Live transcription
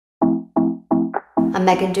I'm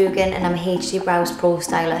Megan Dugan and I'm a HD Brows Pro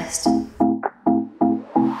Stylist.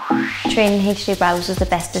 Training HD Brows was the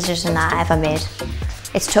best decision that I ever made.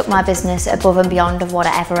 It's took my business above and beyond of what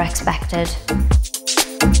I ever expected.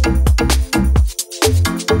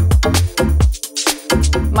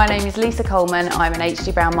 My name is Lisa Coleman, I'm an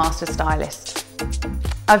HD Brow Master Stylist.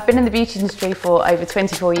 I've been in the beauty industry for over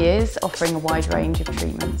 24 years, offering a wide range of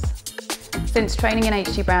treatments. Since training in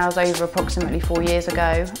HD Brows over approximately 4 years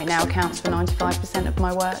ago, it now accounts for 95% of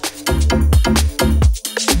my work.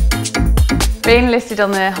 Being listed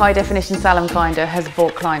on the High Definition Salon Finder has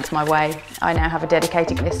brought clients my way. I now have a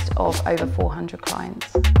dedicated list of over 400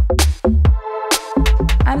 clients.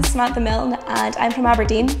 I'm Samantha Milne and I'm from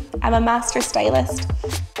Aberdeen. I'm a Master Stylist.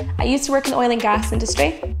 I used to work in the oil and gas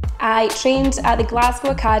industry. I trained at the Glasgow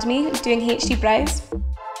Academy doing HD Brows.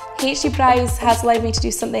 HD Brows has allowed me to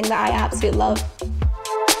do something that I absolutely love.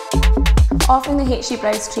 Offering the HD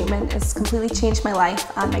Brows treatment has completely changed my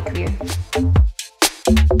life and my career.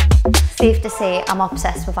 Safe to say I'm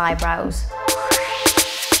obsessed with eyebrows.